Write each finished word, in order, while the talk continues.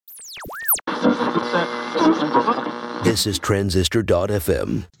This is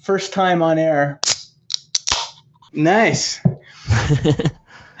Transistor.fm. First time on air. Nice.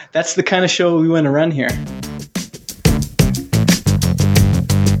 That's the kind of show we want to run here.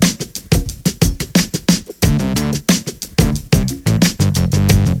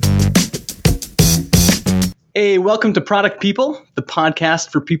 Hey, welcome to Product People, the podcast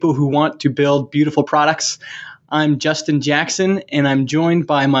for people who want to build beautiful products. I'm Justin Jackson, and I'm joined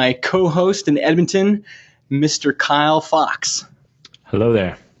by my co-host in Edmonton, Mr. Kyle Fox. Hello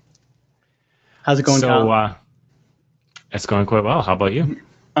there. How's it going, Kyle? It's going quite well. How about you?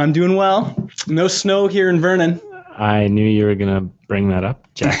 I'm doing well. No snow here in Vernon. I knew you were going to bring that up,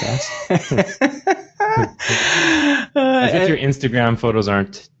 jackass. As if your Instagram photos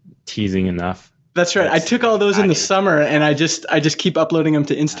aren't teasing enough. That's right. I took all those in the summer, and I just keep uploading them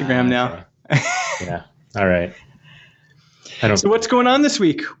to Instagram now. Okay. Yeah. All right. So what's going on this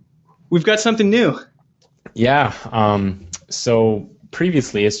week? We've got something new. Yeah. So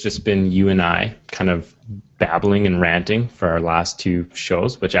previously, it's just been you and I kind of babbling and ranting for our last two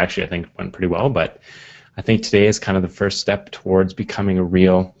shows, which actually I think went pretty well. But I think today is kind of the first step towards becoming a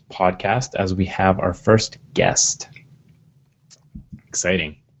real podcast, as we have our first guest.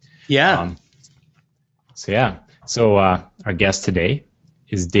 Exciting. Yeah. So our guest today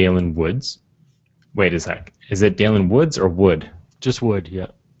is Dalen Woods. Wait a sec. Is it Dalen Woods or Wood? Just Wood, yeah.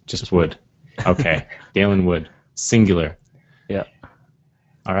 Just Wood. Okay. Dalen Wood. Singular. Yeah.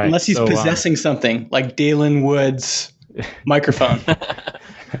 All right. Unless he's possessing something like Dalen Woods' microphone.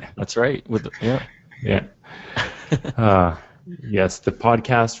 That's right. Yeah. Yes, the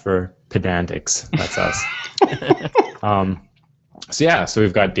podcast for pedantics. That's us. So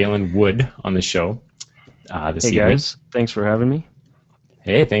we've got Dalen Wood on the show this evening. Hey guys, thanks for having me.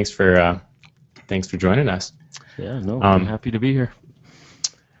 Hey, thanks for joining us. Yeah, no, I'm happy to be here.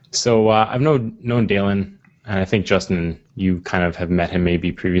 So I've known Dalen, and I think Justin, you kind of have met him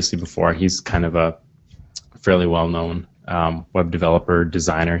maybe previously before. He's kind of a fairly well-known web developer,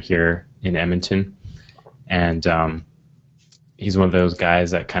 designer here in Edmonton. And he's one of those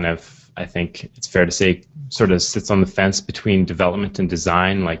guys that kind of, I think it's fair to say, sort of sits on the fence between development and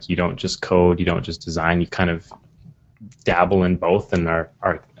design. Like, you don't just code, you don't just design, you kind of dabble in both and are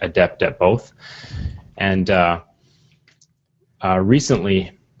adept at both. And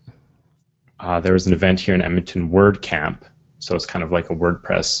recently, there was an event here in Edmonton, WordCamp. So it's kind of like a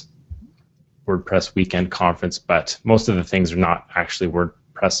WordPress weekend conference, but most of the things are not actually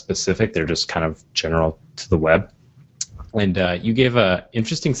WordPress specific. They're just kind of general to the web. And you gave a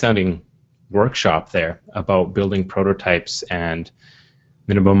interesting sounding workshop there about building prototypes and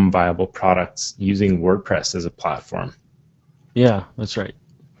minimum viable products using WordPress as a platform. Yeah, that's right.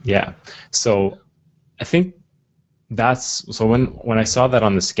 Yeah. So I think when I saw that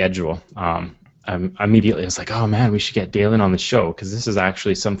on the schedule, I immediately was like, oh man, we should get Dalen on the show, because this is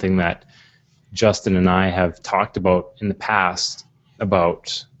actually something that Justin and I have talked about in the past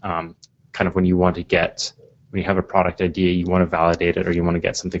about kind of when you have a product idea, you want to validate it, or you want to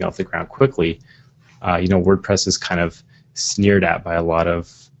get something off the ground quickly. WordPress is kind of sneered at by a lot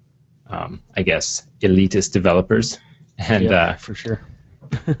of, I guess, elitist developers. And yeah, for sure.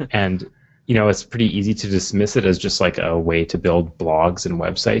 And it's pretty easy to dismiss it as just like a way to build blogs and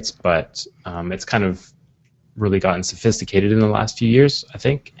websites, but it's kind of really gotten sophisticated in the last few years, I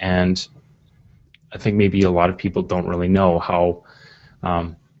think. And I think maybe a lot of people don't really know how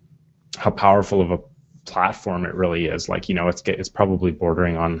powerful of a platform it really is. Like, it's probably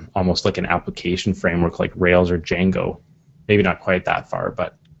bordering on almost like an application framework like Rails or Django. Maybe not quite that far,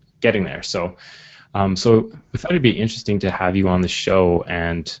 but getting there. So we thought it'd be interesting to have you on the show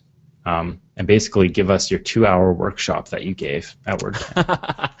and basically give us your 2-hour workshop that you gave at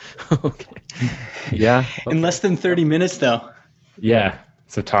WordCamp. Okay. Yeah. Okay. In less than 30 minutes, though. Yeah.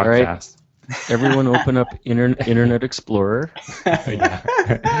 So talk fast. Everyone open up Internet Explorer.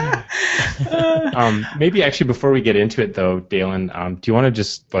 Maybe actually before we get into it, though, Dalen, do you want to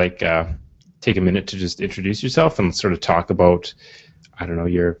just take a minute to just introduce yourself and sort of talk about, I don't know,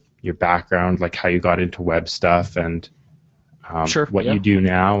 your background, like how you got into web stuff and sure, what you do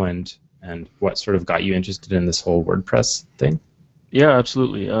now and what sort of got you interested in this whole WordPress thing? Yeah,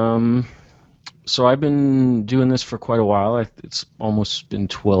 absolutely. So I've been doing this for quite a while. It's almost been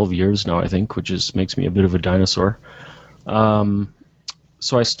 12 years now, I think, which makes me a bit of a dinosaur.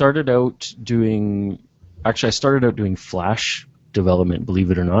 So I started out doing Flash development,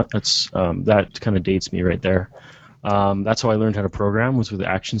 believe it or not. That's that kind of dates me right there. That's how I learned how to program, was with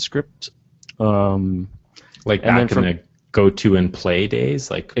ActionScript. Like back in the go-to and play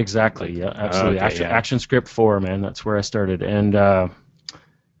days? Exactly, yeah, absolutely. Okay, ActionScript 4, man, that's where I started. And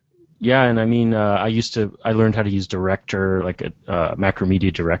Yeah, and I mean, I learned how to use Director, like a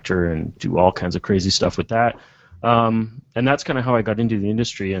Macromedia Director, and do all kinds of crazy stuff with that. And that's kind of how I got into the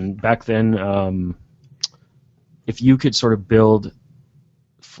industry. And back then, if you could sort of build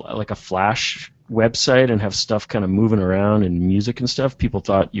like a Flash website and have stuff kind of moving around and music and stuff, people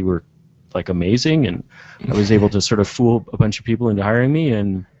thought you were like amazing. And I was able to sort of fool a bunch of people into hiring me,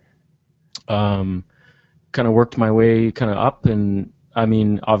 and kind of worked my way kind of up. And I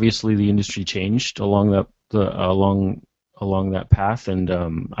mean, obviously the industry changed along that path, and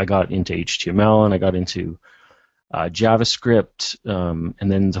I got into HTML, and I got into JavaScript,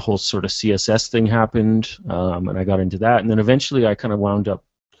 and then the whole sort of CSS thing happened, and I got into that, and then eventually I kind of wound up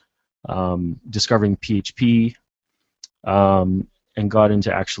discovering PHP, and got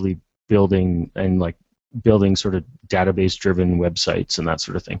into actually building sort of database-driven websites and that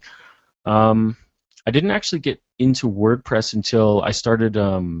sort of thing. I didn't actually get into WordPress until I started.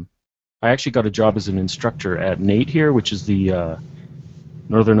 I actually got a job as an instructor at NAIT here, which is the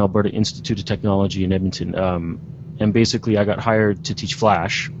Northern Alberta Institute of Technology in Edmonton. And basically, I got hired to teach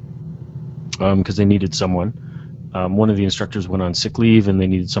Flash because they needed someone. One of the instructors went on sick leave, and they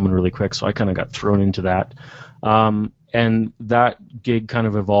needed someone really quick, so I kind of got thrown into that. And that gig kind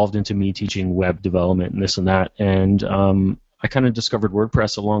of evolved into me teaching web development and this and that. And I kind of discovered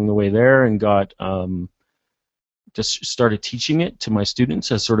WordPress along the way there, and got just started teaching it to my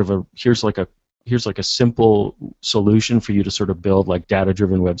students as sort of here's like a simple solution for you to sort of build like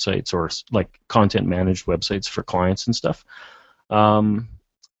data-driven websites or like content-managed websites for clients and stuff.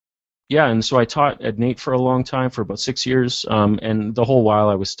 Yeah, and so I taught at NAIT for a long time, for about 6 years, and the whole while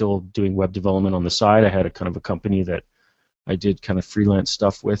I was still doing web development on the side. I had a kind of a company that I did kind of freelance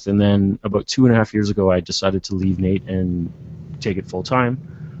stuff with, and then about 2.5 years ago I decided to leave NAIT and take it full time.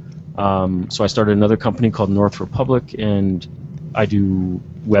 So I started another company called North Republic, and I do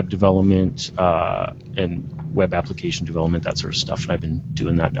web development and web application development, that sort of stuff, and I've been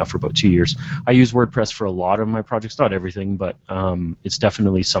doing that now for about 2 years. I use WordPress for a lot of my projects, not everything, but it's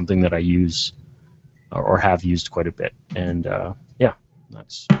definitely something that I use or have used quite a bit. And yeah,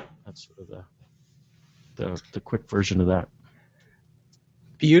 that's sort of the quick version of that.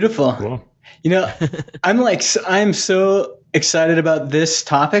 Beautiful. Cool. You know, I'm so excited about this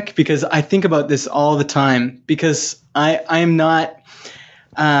topic because I think about this all the time, because I'm a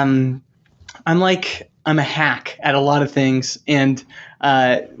hack at a lot of things, and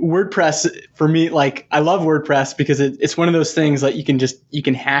WordPress for me, like, I love WordPress because it's one of those things that you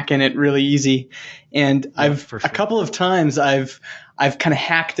can hack in it really easy. And Yeah, for sure. a couple of times I've kind of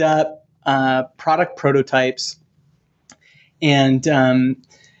hacked up product prototypes, and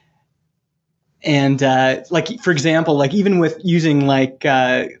like, for example, like even with using like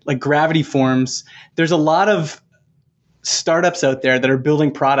Gravity Forms, there's a lot of startups out there that are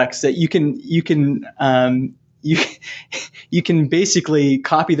building products that you can basically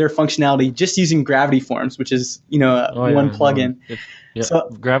copy their functionality just using Gravity Forms, which is one plugin. Yeah, So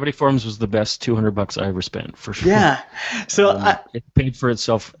Gravity Forms was the best $200 I ever spent, for sure. yeah, so It paid for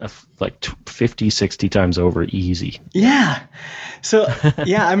itself like 50, 60 times over, easy. yeah, so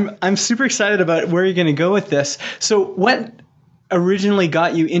yeah, I'm super excited about where you're going to go with this. So what originally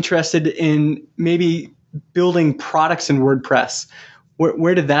got you interested in maybe building products in WordPress?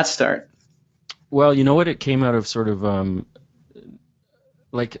 Where did that start? Well, you know what? It came out of sort of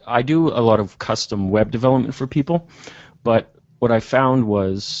like, I do a lot of custom web development for people, but what I found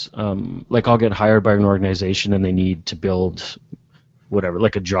was like, I'll get hired by an organization and they need to build whatever,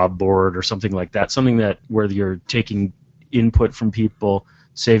 like a job board or something like that, something that where you're taking input from people,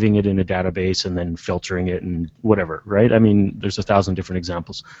 saving it in a database, and then filtering it and whatever, right? I mean, there's 1,000 different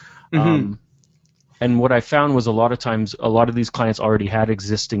examples. Mm-hmm. And what I found was a lot of times, a lot of these clients already had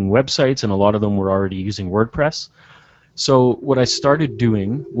existing websites, and a lot of them were already using WordPress. So what I started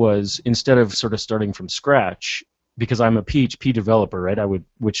doing was, instead of sort of starting from scratch, because I'm a PHP developer, right?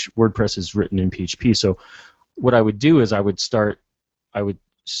 Which WordPress is written in PHP. So what I would do is I would start with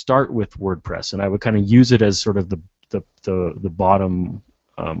WordPress, and I would kind of use it as sort of the bottom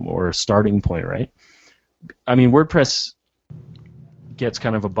or starting point, right? I mean, WordPress gets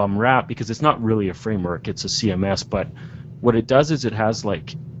kind of a bum rap because it's not really a framework, it's a CMS, but what it does is it has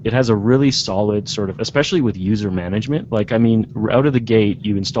a really solid sort of, especially with user management, like, I mean, out of the gate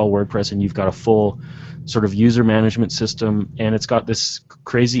you install WordPress and you've got a full sort of user management system, and it's got this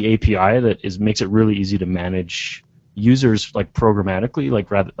crazy API that makes it really easy to manage users, like, programmatically,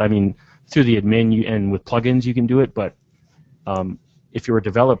 like, rather, I mean, through the admin, and with plugins you can do it, but if you're a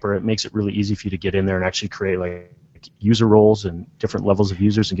developer, it makes it really easy for you to get in there and actually create like user roles and different levels of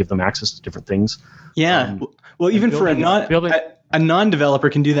users and give them access to different things. Yeah. Well, even for a a non-developer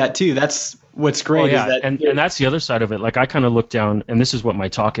can do that too. That's what's great. Oh, yeah, is that and that's the other side of it. Like I kind of looked down, and this is what my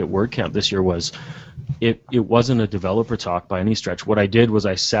talk at WordCamp this year was. It wasn't a developer talk by any stretch. What I did was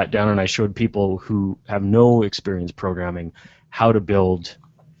I sat down and I showed people who have no experience programming how to build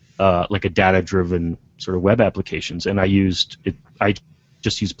like a data-driven sort of web applications, and I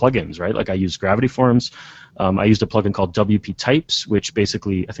just used plugins, right? Like I used Gravity Forms. I used a plugin called WP Types, which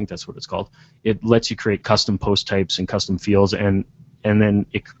basically, I think that's what it's called. It lets you create custom post types and custom fields, and then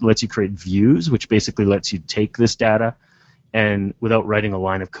it lets you create views, which basically lets you take this data and without writing a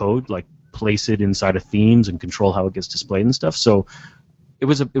line of code, like place it inside of themes and control how it gets displayed and stuff. So it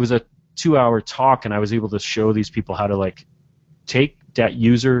was a 2-hour talk, and I was able to show these people how to like take that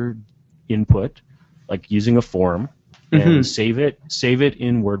user input, like using a form, and save it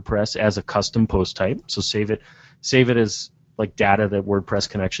in WordPress as a custom post type. So save it as like data that WordPress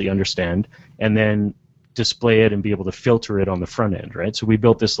can actually understand, and then display it and be able to filter it on the front end, right? So we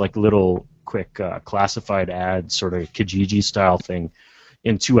built this like little quick classified ad sort of Kijiji style thing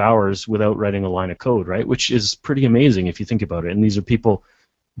in 2 hours without writing a line of code, right? Which is pretty amazing if you think about it. And these are people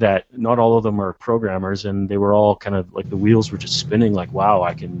that not all of them are programmers, and they were all kind of like the wheels were just spinning. Like, wow,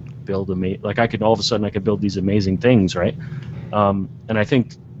 I can build all of a sudden I could build these amazing things, right? And I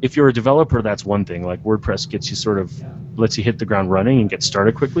think if you're a developer, that's one thing. Like WordPress gets you sort of lets you hit the ground running and get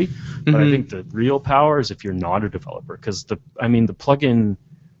started quickly. But I think the real power is if you're not a developer, because the plugin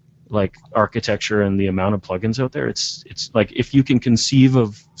like architecture and the amount of plugins out there, it's like if you can conceive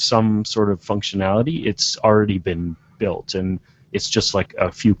of some sort of functionality, it's already been built, and it's just like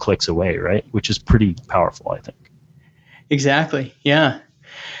a few clicks away, right? Which is pretty powerful, I think. Exactly. Yeah.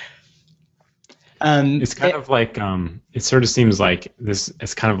 It's kind of like it sort of seems like this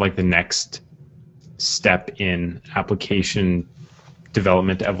is kind of like the next step in application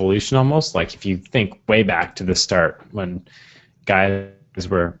development evolution, almost. Like if you think way back to the start when guys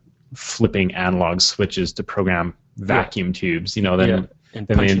were flipping analog switches to program vacuum tubes, then and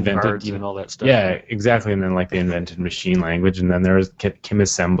then they invented and all that stuff. Yeah, exactly. And then like they invented machine language, and then there was came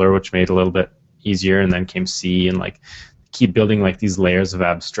assembler, which made it a little bit easier, and then came C, and like keep building like these layers of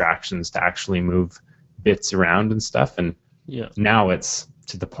abstractions to actually move bits around and stuff. And now it's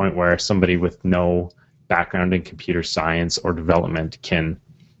to the point where somebody with no background in computer science or development can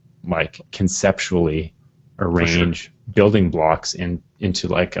like conceptually arrange building blocks into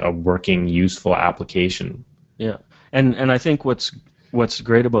like a working, useful application. Yeah, and I think what's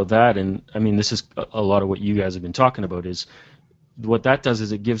great about that, and I mean this is a lot of what you guys have been talking about, is what that does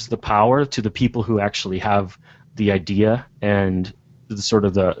is it gives the power to the people who actually have the idea and the sort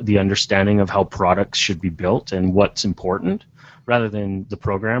of the understanding of how products should be built and what's important, rather than the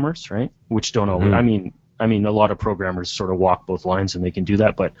programmers, right? Which don't always. I mean, a lot of programmers sort of walk both lines, and they can do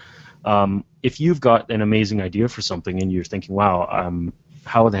that. But if you've got an amazing idea for something and you're thinking, wow,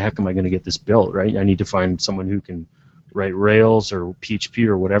 how the heck am I going to get this built, right? I need to find someone who can write Rails or PHP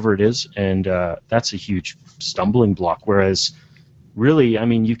or whatever it is, and that's a huge stumbling block. Whereas, really, I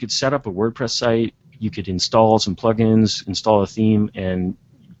mean, you could set up a WordPress site, you could install some plugins, install a theme, and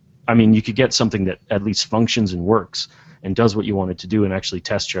I mean, you could get something that at least functions and works and does what you want it to do, and actually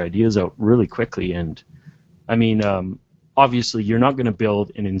test your ideas out really quickly. And I mean, obviously, you're not going to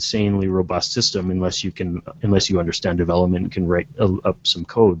build an insanely robust system unless you understand development and can write up some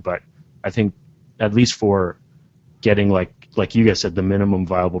code. But I think at least for getting like you guys said, the minimum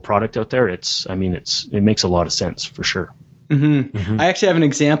viable product out there, it makes a lot of sense for sure. I actually have an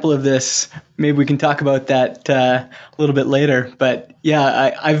example of this. Maybe we can talk about that a little bit later. But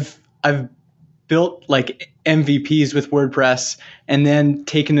yeah, I've built like MVPs with WordPress and then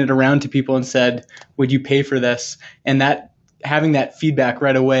taken it around to people and said, "Would you pay for this?" And that having that feedback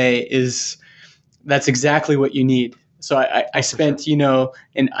right away that's exactly what you need. So I spent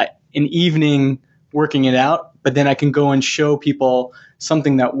an evening working it out, but then I can go and show people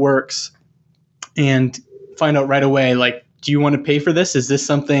something that works and find out right away, like, do you want to pay for this? Is this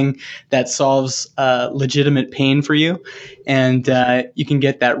something that solves legitimate pain for you? And you can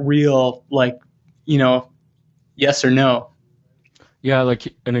get that real, yes or no. Yeah,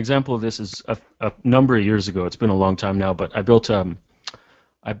 like an example of this is a number of years ago. It's been a long time now, but I built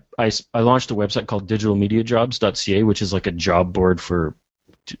I launched a website called digitalmediajobs.ca, which is like a job board for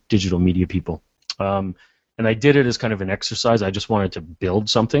digital media people. And I did it as kind of an exercise. I just wanted to build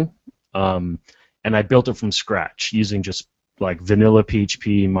something. And I built it from scratch using just like vanilla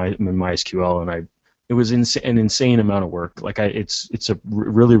PHP, MySQL, and it was an insane amount of work. Like it's a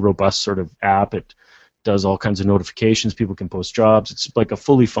really robust sort of app. It does all kinds of notifications. People can post jobs. It's like a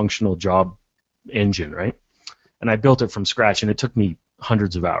fully functional job engine, right? And I built it from scratch, and it took me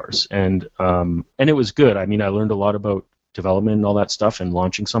hundreds of hours. And it was good. I mean, I learned a lot about development and all that stuff and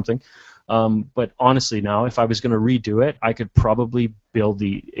launching something. But honestly, now if I was going to redo it, I could probably build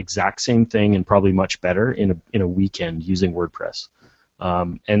the exact same thing and probably much better in a weekend using WordPress,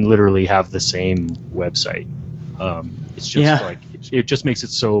 and literally have the same website. It's just like it just makes it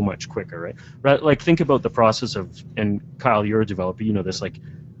so much quicker, right? Like think about the process of, and Kyle, you're a developer, you know this, like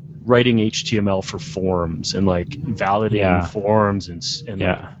writing HTML for forms and like validating forms and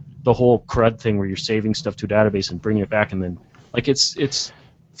like, the whole CRUD thing where you're saving stuff to a database and bringing it back, and then like it's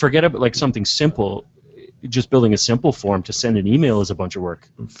forget about like something simple. Just building a simple form to send an email is a bunch of work.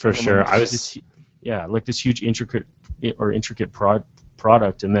 For sure. Like this huge intricate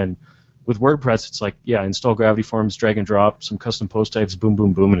product, and then with WordPress, it's like install Gravity Forms, drag and drop, some custom post types, boom,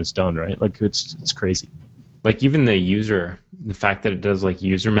 boom, boom, and it's done, right? Like it's crazy. Like even the fact that it does like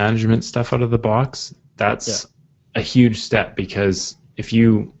user management stuff out of the box, that's a huge step, because if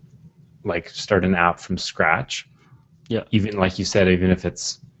you like start an app from scratch, even like you said, even if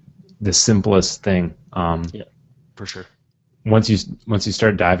it's the simplest thing, for sure. Once you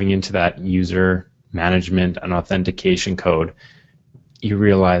start diving into that user management and authentication code, you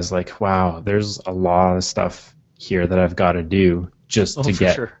realize like, wow, there's a lot of stuff here that I've got to do just to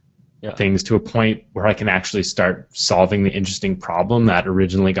get things to a point where I can actually start solving the interesting problem that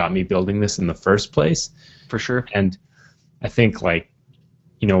originally got me building this in the first place. For sure. And I think like,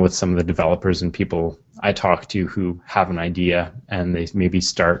 you know, with some of the developers and people I talk to who have an idea and they maybe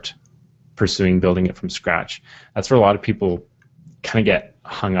start pursuing building it from scratch, that's where a lot of people kind of get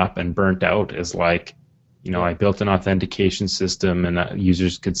hung up and burnt out, is like, you know, I built an authentication system and that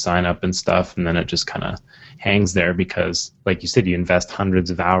users could sign up and stuff, and then it just kind of hangs there because, like you said, you invest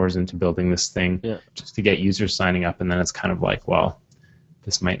hundreds of hours into building this thing just to get users signing up, and then it's kind of like, well,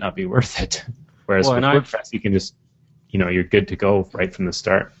 this might not be worth it. Whereas with WordPress, you can just, you know, you're good to go right from the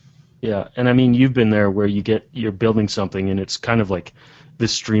start. Yeah, and I mean, you've been there where you're building something and it's kind of like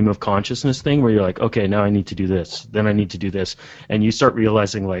this stream of consciousness thing where you're like, okay, now I need to do this, then I need to do this, and you start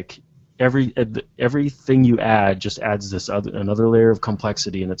realizing like everything you add just adds another layer of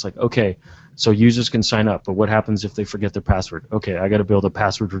complexity, and it's like, okay, so users can sign up, but what happens if they forget their password? Okay, I got to build a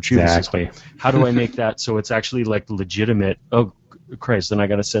password retrieval system. How do I make that so it's actually like legitimate? Oh, Christ, then I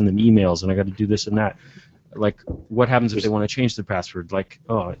got to send them emails and I got to do this and that. Like, what happens if they want to change their password? Like,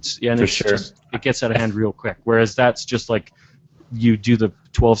 it gets out of hand real quick. Whereas that's just like you do the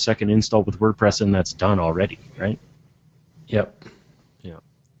 12-second install with WordPress and that's done already, right? Yep. Yeah,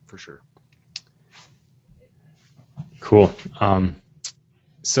 for sure. Cool.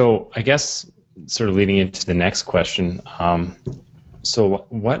 So I guess sort of leading into the next question. Why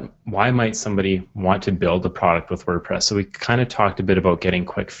might somebody want to build a product with WordPress? So we kind of talked a bit about getting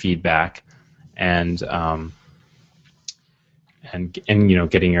quick feedback and you know,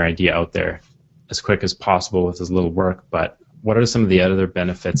 getting your idea out there as quick as possible with as little work. But what are some of the other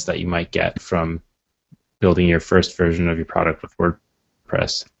benefits that you might get from building your first version of your product with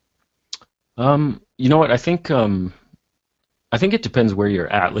WordPress? You know what? I think it depends where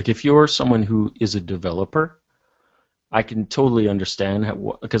you're at. Like if you're someone who is a developer, I can totally understand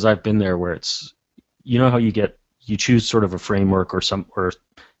because I've been there where it's, you know how you choose sort of a framework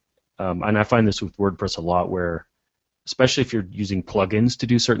and I find this with WordPress a lot where, especially if you're using plugins to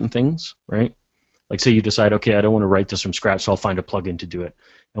do certain things, right? Like say you decide, okay, I don't want to write this from scratch, so I'll find a plugin to do it.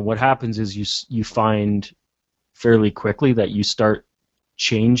 And what happens is you find fairly quickly that you start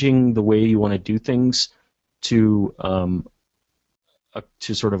changing the way you want to do things to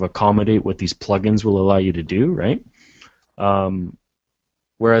sort of accommodate what these plugins will allow you to do, right?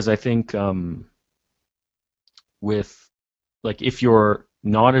 Whereas I think with, like, if you're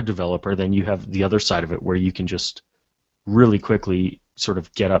not a developer, then you have the other side of it where you can just really quickly sort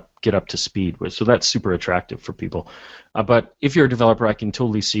of get up to speed with. So that's super attractive for people. But if you're a developer, I can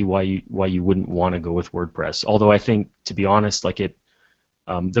totally see why you wouldn't want to go with WordPress. Although I think, to be honest, like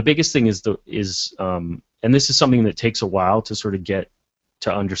the biggest thing is and this is something that takes a while to sort of get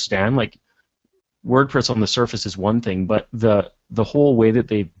to understand. Like WordPress on the surface is one thing, but the whole way that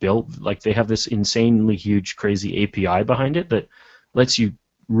they built, like they have this insanely huge, crazy API behind it that lets you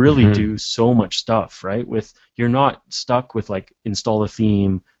really do so much stuff, right? You're not stuck with like install a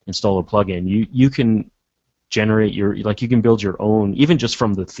theme, install a plugin. You can generate you can build your own, even just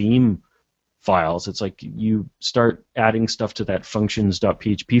from the theme files. It's like you start adding stuff to that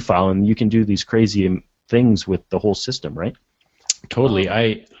functions.php file, and you can do these crazy things with the whole system, right? Totally.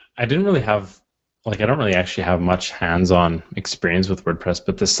 I didn't really have, I don't really actually have much hands-on experience with WordPress,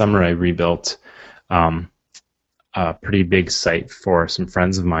 but this summer I rebuilt a pretty big site for some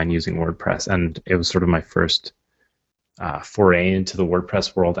friends of mine using WordPress, and it was sort of my first foray into the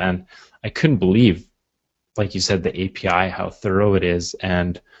WordPress world, and I couldn't believe like you said, the API, how thorough it is,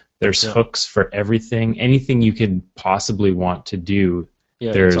 and there's hooks for everything, anything you could possibly want to do.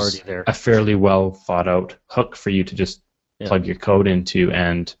 Yeah, There's it's already there. a fairly well thought out hook for you to just plug your code into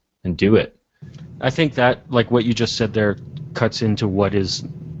and do it. I think that, like what you just said there, cuts into why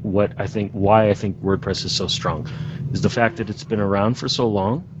I think WordPress is so strong, is the fact that it's been around for so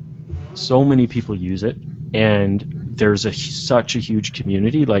long, so many people use it, and there's such a huge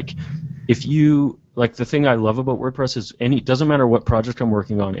community. Like, the thing I love about WordPress is it doesn't matter what project I'm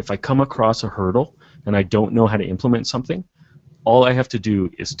working on, if I come across a hurdle and I don't know how to implement something, all I have to do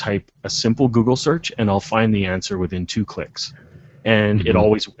is type a simple Google search and I'll find the answer within 2 clicks. And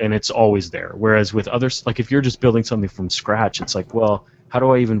it's always there. Whereas with others, like if you're just building something from scratch, it's like, well, how do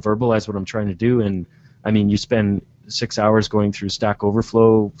I even verbalize what I'm trying to do? And I mean, you spend 6 hours going through Stack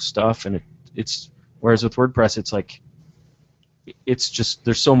Overflow stuff, and it's whereas with WordPress, it's like, it's just,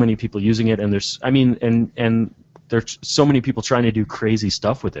 there's so many people using it, and there's so many people trying to do crazy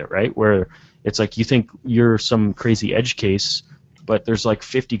stuff with it, right? Where it's like you think you're some crazy edge case, but there's like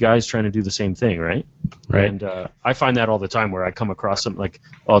 50 guys trying to do the same thing, right? Right. And I find that all the time where I come across something like,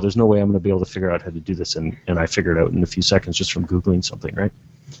 oh, there's no way I'm going to be able to figure out how to do this, and I figure it out in a few seconds just from Googling something, right?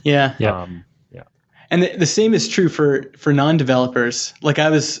 Yeah. Yeah. And the same is true for non-developers. Like I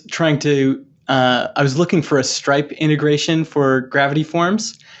was looking for a Stripe integration for Gravity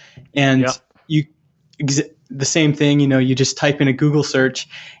Forms, and the same thing, you just type in a Google search,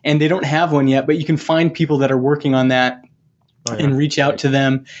 and they don't have one yet, but you can find people that are working on that and reach out to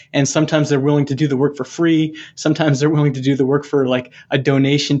them. And sometimes they're willing to do the work for free. Sometimes they're willing to do the work for like a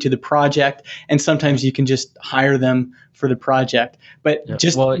donation to the project. And sometimes you can just hire them for the project. But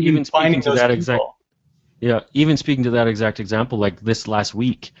even finding those people. Even speaking to that exact example, like this last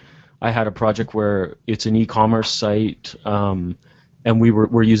week, I had a project where it's an e-commerce site, and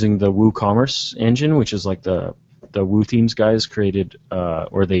we're using the WooCommerce engine, which is like the WooThemes guys created,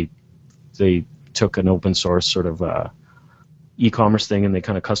 or they took an open source sort of e-commerce thing and they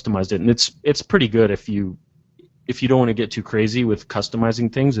kind of customized it, and it's pretty good if you don't want to get too crazy with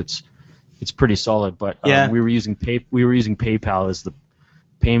customizing things. It's pretty solid, but we were using PayPal as the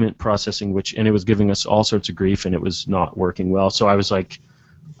payment processing, and it was giving us all sorts of grief, and it was not working well. So I was like,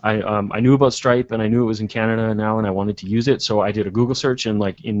 I knew about Stripe, and I knew it was in Canada now, and I wanted to use it. So I did a Google search, and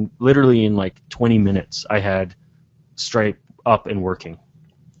like literally in 20 minutes, I had Stripe up and working,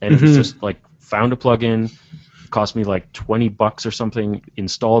 and it was just like found a plugin, cost me like $20 or something,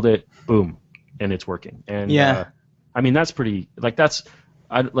 installed it, boom, and it's working. And I mean, that's pretty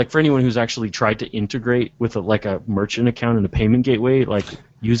for anyone who's actually tried to integrate with a merchant account and a payment gateway, like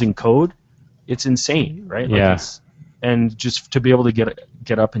using code, it's insane, right? And just to be able to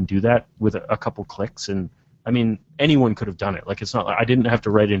get up and do that with a couple clicks, and I mean, anyone could have done it. Like, it's not, I didn't have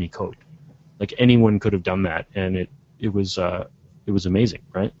to write any code. Like, anyone could have done that, and it was amazing,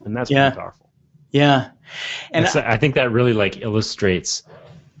 right? And that's pretty powerful. Yeah, and I think that really illustrates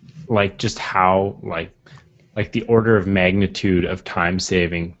just how the order of magnitude of time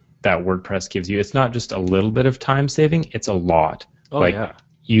saving that WordPress gives you. It's not just a little bit of time saving; it's a lot.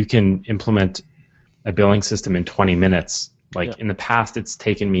 You can implement a billing system in 20 minutes. In the past, it's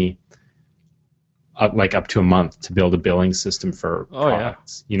taken me up to a month to build a billing system for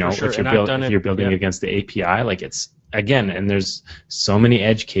products. Sure. If you're building against the API, it's again, and there's so many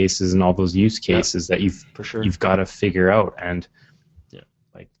edge cases and all those use cases that you've got to figure out. And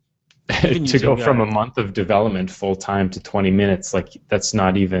to go from a month of development full time to 20 minutes, that's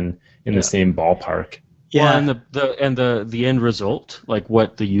not even in the same ballpark. Yeah, well, and the end result,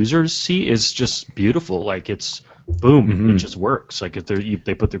 what the users see, is just beautiful. It's boom, it just works. If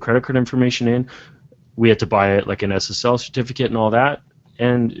they put their credit card information in, we had to buy it an SSL certificate and all that,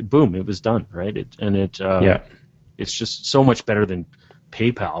 and boom, it was done, right? It's just so much better than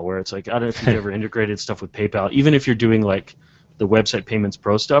PayPal, where it's I don't know if you've ever integrated stuff with PayPal, even if you're doing the Website Payments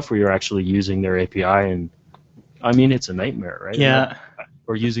Pro stuff where you're actually using their API, and I mean, it's a nightmare, right? Yeah.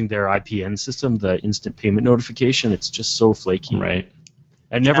 Or using their IPN system, the instant payment notification, it's just so flaky. Right.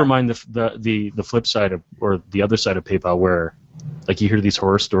 And never mind the flip side or the other side of PayPal, where you hear these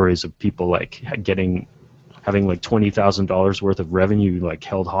horror stories of people having $20,000 worth of revenue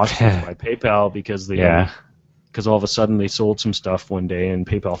held hostage by PayPal because because all of a sudden they sold some stuff one day and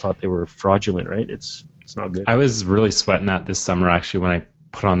PayPal thought they were fraudulent, right? It's not good. I was really sweating that this summer actually when I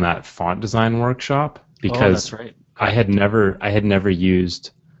put on that font design workshop, because that's right. I had never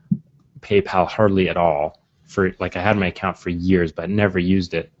used PayPal hardly at all. I had my account for years, but never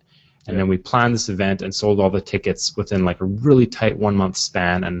used it. And then we planned this event and sold all the tickets within a really tight 1 month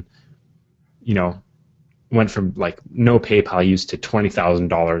span, and went from no PayPal use to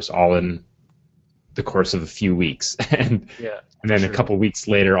 $20,000 all in the course of a few weeks. And then sure. a couple weeks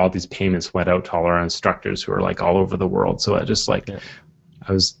later, all these payments went out to all our instructors who are like all over the world. So I just like,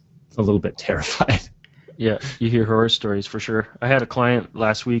 I was a little bit terrified. Yeah, you hear horror stories for sure. I had a client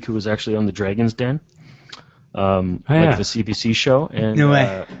last week who was actually on the Dragon's Den, like the CBC show, and No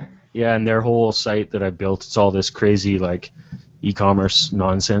way. Yeah, and their whole site that I built, it's all this crazy like e-commerce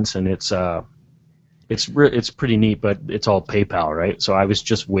nonsense, and it's pretty neat, but it's all PayPal, right? So I was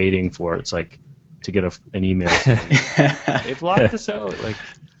just waiting for it's like to get an email. They've locked us out, like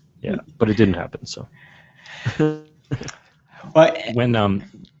but it didn't happen. So when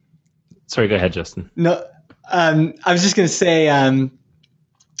sorry, go ahead, Justin. No, I was just gonna say on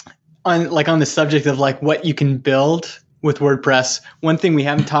the subject of like what you can build with WordPress. One thing we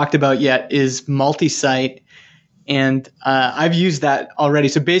haven't talked about yet is multi-site, and I've used that already.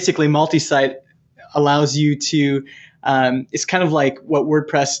 So basically, multi-site allows you to. It's kind of like what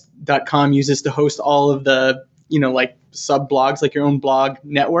WordPress.com uses to host all of the like sub blogs, like your own blog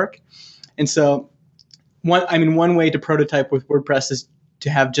network. And so one way to prototype with WordPress is to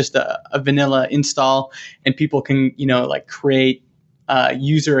have just a vanilla install, and people can like create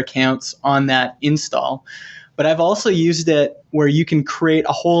user accounts on that install. But I've also used it where you can create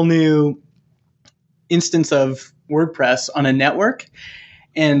a whole new instance of WordPress on a network.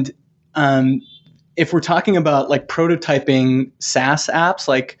 And if we're talking about like prototyping SaaS apps,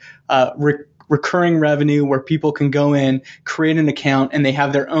 like recurring revenue where people can go in, create an account, and they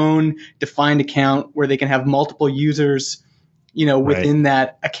have their own defined account where they can have multiple users, within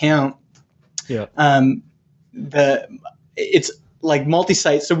that account. Yeah. It's like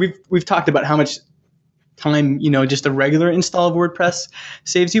multi-site. So we've talked about how much time, just a regular install of WordPress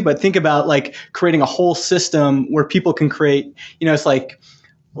saves you. But think about like creating a whole system where people can create, it's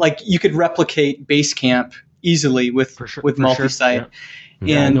like you could replicate Basecamp easily with multi-site. Sure.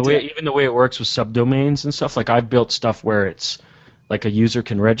 Yeah. And the way it works with subdomains and stuff, like I've built stuff where it's like a user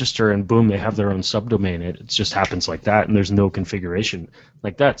can register and boom, they have their own subdomain. It just happens like that, and there's no configuration.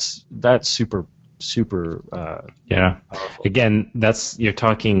 Like that's super powerful. Again, you're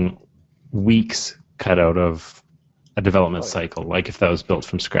talking weeks cut out of a development cycle, like if that was built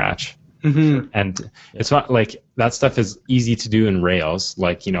from scratch. Mm-hmm. And it's not like that stuff is easy to do in Rails,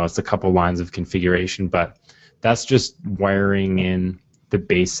 like it's a couple lines of configuration, but that's just wiring in the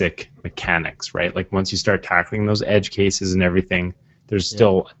basic mechanics, right? Like once you start tackling those edge cases and everything, there's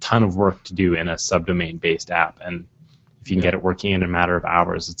still a ton of work to do in a subdomain based app, and if you can get it working in a matter of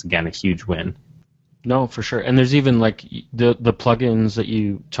hours, it's again a huge win. No, for sure. And there's even like the plugins that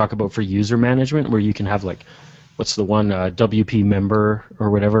you talk about for user management, where you can have like, what's the one, WP member or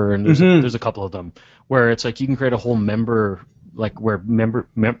whatever, and there's a couple of them where it's like you can create a whole member, like where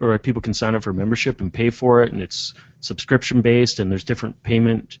or people can sign up for membership and pay for it, and it's subscription based, and there's different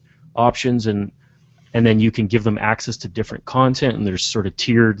payment options, and then you can give them access to different content, and there's sort of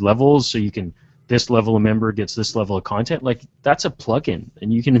tiered levels, so you can. This level of member gets this level of content. Like that's a plugin,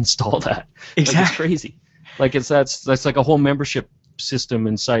 and you can install that. Exactly. Like, it's crazy. Like that's like a whole membership system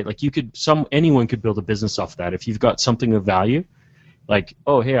and site. Like anyone could build a business off that if you've got something of value. Like,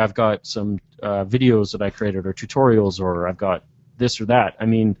 oh hey, I've got some videos that I created or tutorials, or I've got this or that. I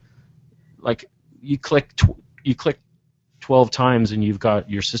mean, like you click 12 times and you've got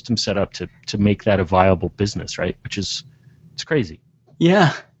your system set up to make that a viable business, right? It's crazy.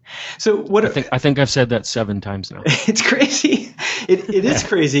 Yeah. So I think I've said that 7 times now. It's crazy. It is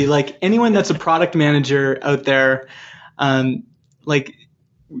crazy. Like anyone that's a product manager out there, like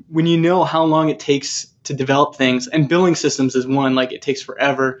when you know how long it takes to develop things, and billing systems is one, like it takes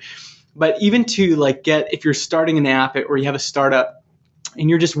forever. But even to like if you're starting an app or you have a startup and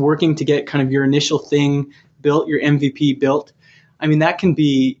you're just working to get kind of your initial thing built, your MVP built, I mean, that can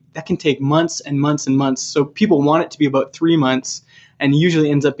take months and months and months. So people want it to be about 3 months, and usually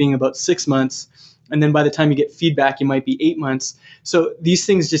ends up being about 6 months. And then by the time you get feedback, you might be 8 months. So these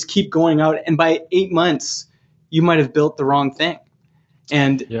things just keep going out. And by 8 months, you might have built the wrong thing.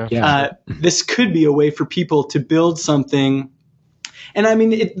 And this could be a way for people to build something. And I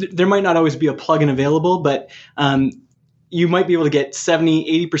mean, there might not always be a plugin available, but you might be able to get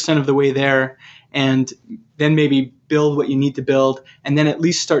 70, 80% of the way there, and then maybe build what you need to build, and then at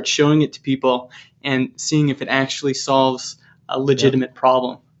least start showing it to people and seeing if it actually solves a legitimate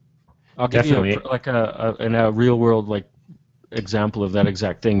problem. I'll give you a real world like example of that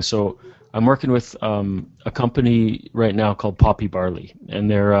exact thing. So I'm working with a company right now called Poppy Barley, and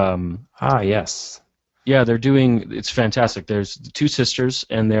they're yes, they're doing, it's fantastic. There's 2 sisters,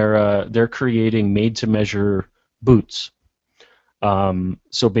 and they're creating made to measure boots.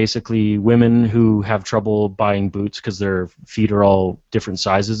 So basically, women who have trouble buying boots because their feet are all different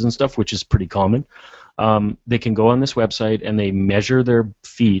sizes and stuff, which is pretty common, they can go on this website and they measure their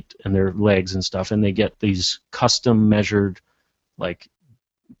feet and their legs and stuff, and they get these custom measured, like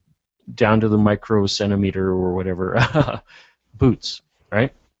down to the micro centimeter or whatever, boots,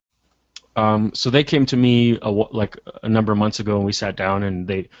 right? So they came to me like a number of months ago, and we sat down, and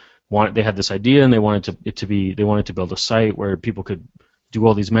they had this idea, and they wanted to build a site where people could do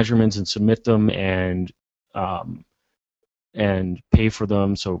all these measurements and submit them and pay for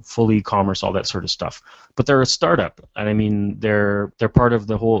them, so full e-commerce, all that sort of stuff. But they're a startup, and I mean they're part of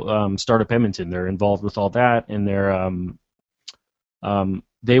the whole Startup Edmonton. They're involved with all that, and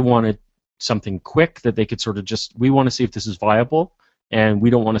they wanted something quick that they could sort of we want to see if this is viable, and we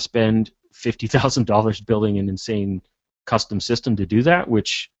don't want to spend $50,000 building an insane custom system to do that,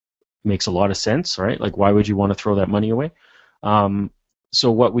 which makes a lot of sense, right? Like, why would you want to throw that money away? So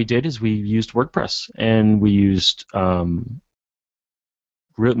what we did is we used WordPress, and we used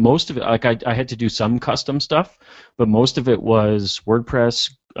most of it. Like, I had to do some custom stuff, but most of it was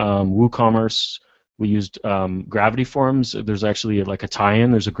WordPress, WooCommerce. We used Gravity Forms. There's actually like a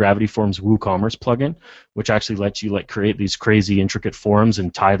tie-in. There's a Gravity Forms WooCommerce plugin, which actually lets you like create these crazy intricate forms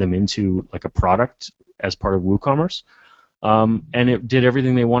and tie them into like a product as part of WooCommerce. And it did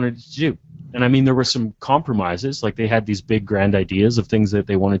everything they wanted it to do. And I mean, there were some compromises. Like, they had these big grand ideas of things that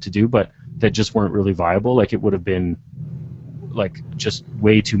they wanted to do, but that just weren't really viable. Like, it would have been like just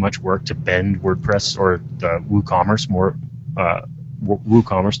way too much work to bend WordPress or the WooCommerce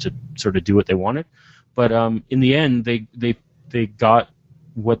WooCommerce to sort of do what they wanted. But in the end, they got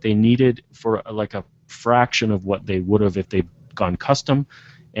what they needed for like a fraction of what they would have if they'd gone custom.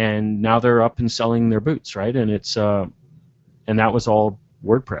 And now they're up and selling their boots, right? And it's and that was all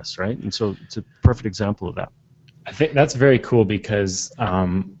WordPress, right? And so it's a perfect example of that. I think that's very cool because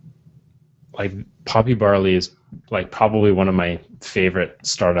like Poppy Barley is like probably one of my favorite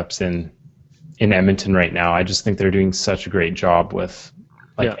startups in Edmonton right now. I just think they're doing such a great job with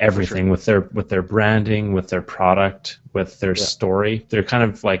everything, sure. with their branding, with their product, with their story. They're kind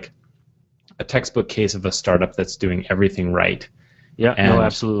of like a textbook case of a startup that's doing everything right. Yeah, no,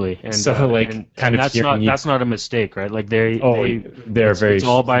 absolutely. And so that's not a mistake, right? Like they're very, it's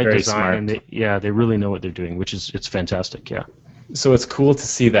all by design, smart. And they really know what they're doing, it's fantastic. Yeah. So it's cool to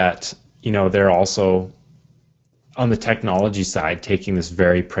see that, they're also on the technology side taking this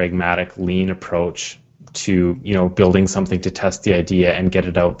very pragmatic, lean approach to, building something to test the idea and get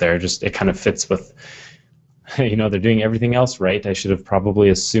it out there. Just it kind of fits with, they're doing everything else right. I should have probably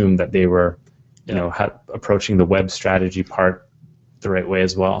assumed that they were, approaching the web strategy part the right way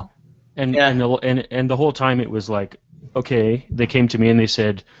as well. And the whole time it was like, okay, they came to me and they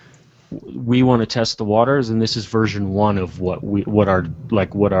said, we want to test the waters, and this is version 1 of what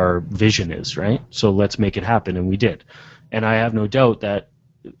our vision is, right? So let's make it happen, and we did. And I have no doubt that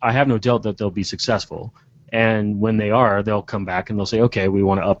they'll be successful. And when they are, they'll come back and they'll say, okay, we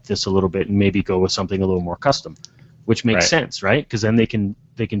want to up this a little bit and maybe go with something a little more custom, which makes sense, right? Because then they can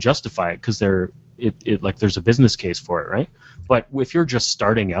justify it because there's a business case for it, right? But if you're just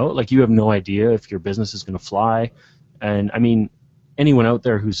starting out, like, you have no idea if your business is going to fly. And I mean, anyone out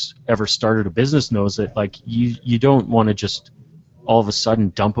there who's ever started a business knows that, like, you don't want to just all of a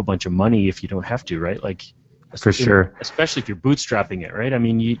sudden dump a bunch of money if you don't have to, right? Like, for sure, especially if you're bootstrapping it, right? I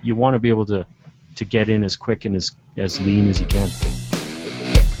mean, you want to be able to get in as quick and as lean as you can.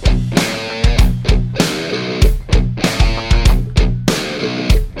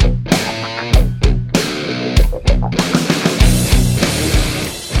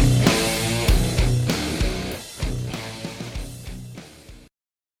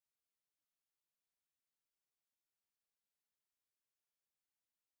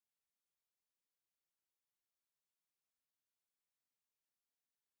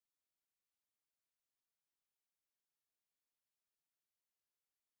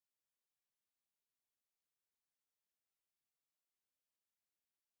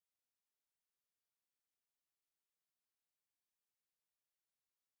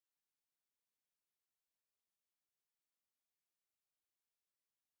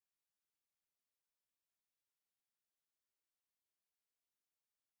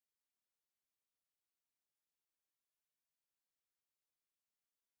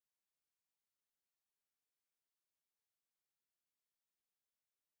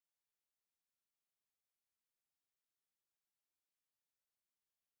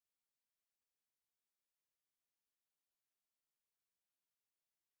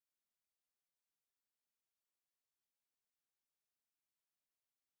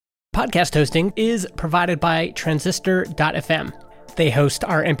 Podcast hosting is provided by Transistor.fm. They host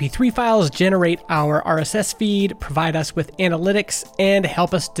our MP3 files, generate our RSS feed, provide us with analytics, and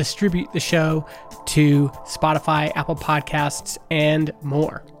help us distribute the show to Spotify, Apple Podcasts, and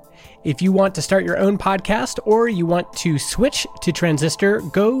more. If you want to start your own podcast or you want to switch to Transistor,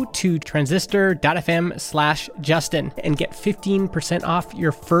 go to transistor.fm/Justin and get 15% off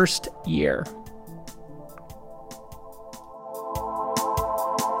your first year.